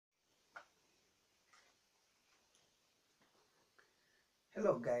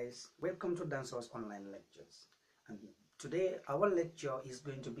Hello guys, welcome to Dancer's online lectures. And today our lecture is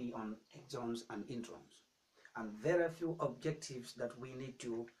going to be on exons and introns. And there are a few objectives that we need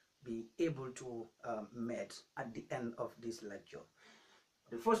to be able to meet at the end of this lecture.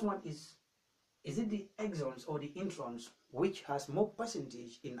 The first one is it the exons or the introns which has more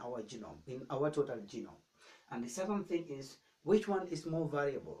percentage in our genome, in our total genome? And the second thing is, which one is more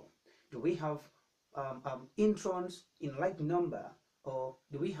variable? Do we have introns in like number, or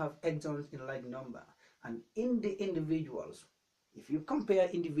do we have exons in like number? And in the individuals, if you compare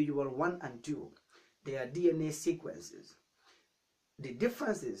individual 1 and 2, their DNA sequences, the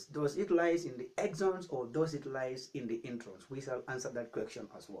differences, does it lies in the exons or does it lies in the introns? We shall answer that question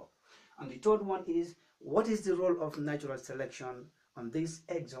as well. And the third one is, what is the role of natural selection on this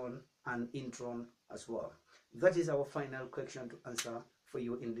exon and intron as well? That is our final question to answer for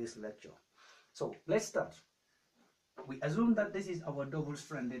you in this lecture. So let's start. We assume that this is our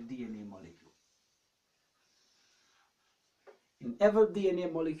double-stranded DNA molecule. In every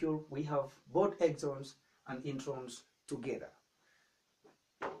DNA molecule, we have both exons and introns together.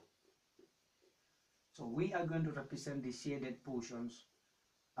 So we are going to represent the shaded portions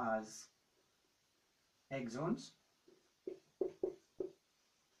as exons,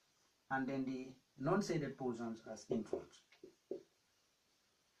 and then the non-shaded portions as introns.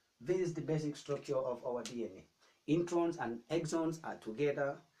 This is the basic structure of our DNA. Introns and exons are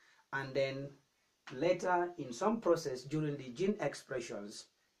together, and then later in some process during the gene expressions,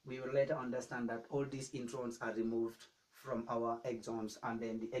 we will later understand that all these introns are removed from our exons, and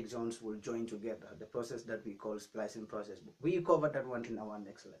then the exons will join together, the process that we call splicing process. We cover that one in our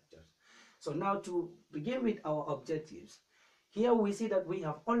next lectures. So now to begin with our objectives, here we see that we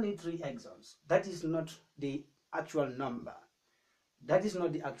have only 3 exons. That is not the actual number. That is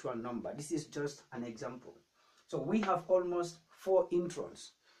not the actual number. This is just an example. So we have almost 4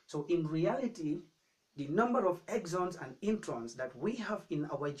 introns. So in reality, the number of exons and introns that we have in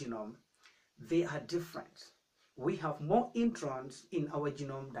our genome, they are different. We have more introns in our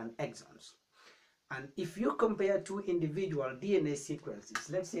genome than exons. And if you compare 2 individual DNA sequences,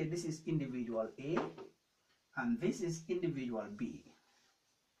 let's say this is individual A and this is individual B,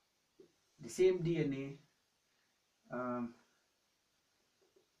 the same DNA,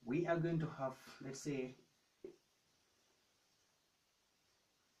 we are going to have, let's say,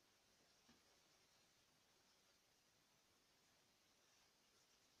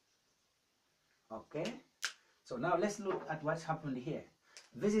 okay, so now let's look at what's happened here.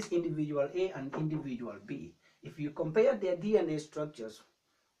 This is individual A and individual B. If you compare their DNA structures,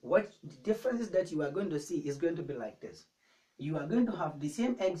 what the differences that you are going to see is going to be like this. You are going to have the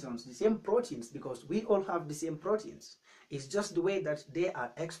same exons, the same proteins, because we all have the same proteins. It's just the way that they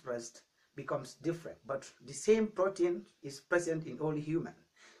are expressed becomes different, but the same protein is present in all humans.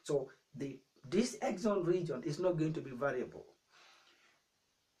 So this exon region is not going to be variable.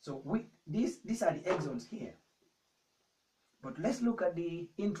 So these are the exons here. But let's look at the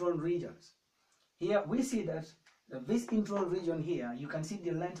intron regions. Here we see that this intron region here, you can see the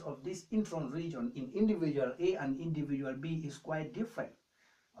length of this intron region in individual A and individual B is quite different.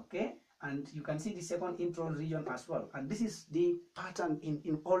 Okay? And you can see the second intron region as well. And this is the pattern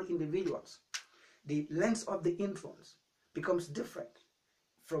in all individuals. The length of the introns becomes different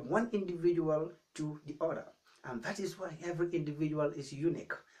from one individual to the other. And that is why every individual is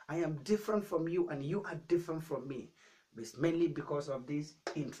unique. I am different from you and you are different from me. It's mainly because of these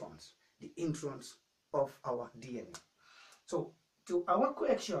introns, the introns of our DNA. So to our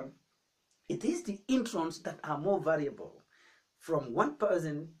question, it is the introns that are more variable from one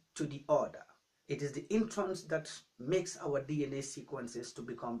person to the other. It is the introns that makes our DNA sequences to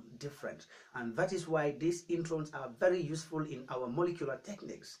become different. And that is why these introns are very useful in our molecular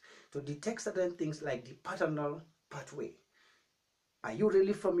techniques to detect certain things like the paternal pathway. Are you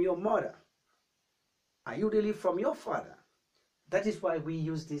really from your mother? Are you really from your father? That is why we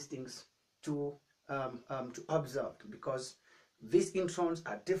use these things to observe, because these introns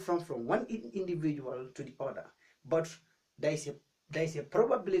are different from one individual to the other. But there is a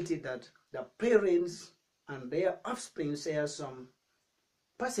probability that the parents and their offspring share some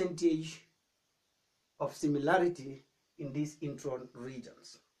percentage of similarity in these intron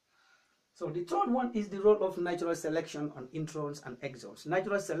regions. So the third one is the role of natural selection on introns and exons.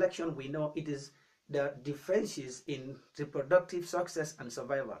 Natural selection, we know it is the differences in reproductive success and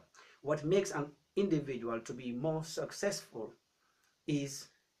survival. What makes an individual to be more successful is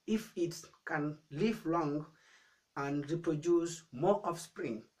if it can live long and reproduce more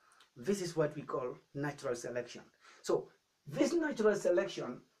offspring. This is what we call natural selection. So this natural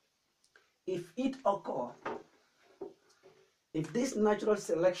selection, if it occurs if this natural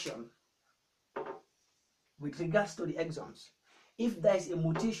selection with regards to the exons, if there is a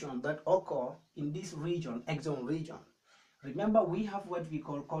mutation that occur in this region, exon region, remember we have what we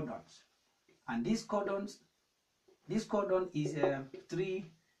call codons, and this codon is a 3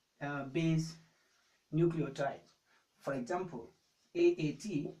 base nucleotide. For example, AAT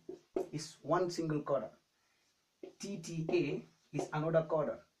is one single codon, TTA is another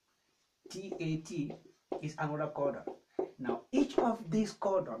codon, TAT is another codon. Now each of these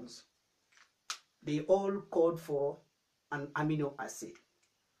codons, they all code for an amino acid.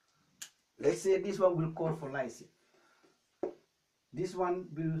 Let's say this one will code for lysine. This one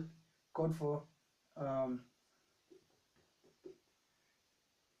will code for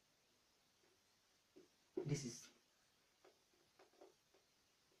this is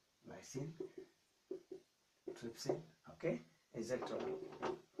lysine, trypsin, okay, etc.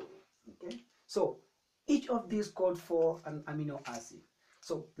 Okay, so each of these code for an amino acid.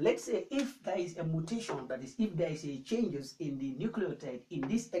 So let's say if there is a mutation, that is, if there is a changes in the nucleotide in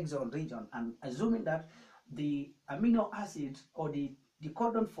this exon region, and assuming that the amino acid or the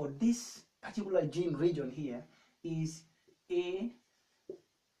codon for this particular gene region here is AAA,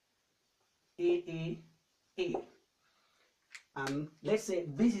 and let's say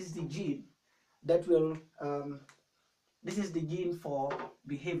this is the gene that will this is the gene for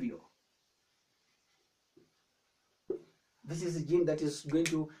behavior. This is the gene that is going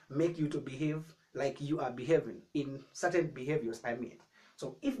to make you to behave like you are behaving in certain behaviors, I mean.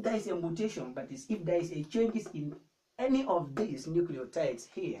 So if there is a mutation, that is, if there is a changes in any of these nucleotides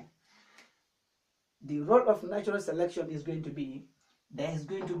here, the role of natural selection is going to be, there is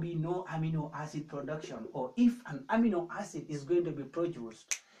going to be no amino acid production, or if an amino acid is going to be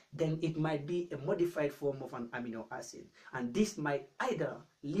produced, then it might be a modified form of an amino acid, and this might either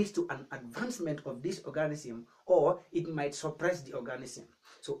lead to an advancement of this organism, or it might suppress the organism.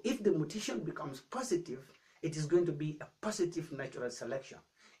 So if the mutation becomes positive, it is going to be a positive natural selection.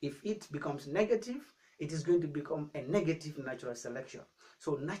 If it becomes negative, it is going to become a negative natural selection.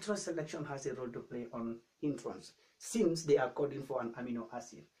 So natural selection has a role to play on introns, since they are coding for an amino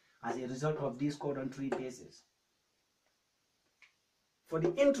acid as a result of these codon 3 bases. For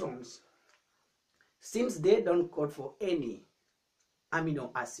the introns, since they don't code for any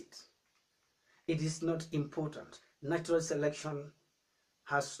amino acids, it is not important. Natural selection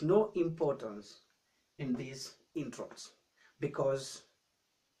has no importance in these introns because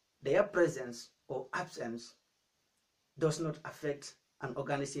their presence or absence does not affect an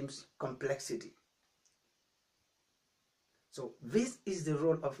organism's complexity. So this is the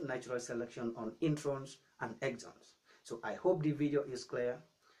role of natural selection on introns and exons. So I hope the video is clear.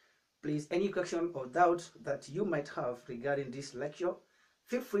 Please, any question or doubt that you might have regarding this lecture,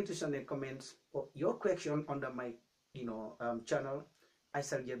 feel free to send a comment or your question under my channel. I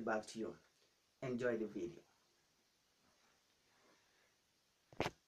shall get back to you. Enjoy the video.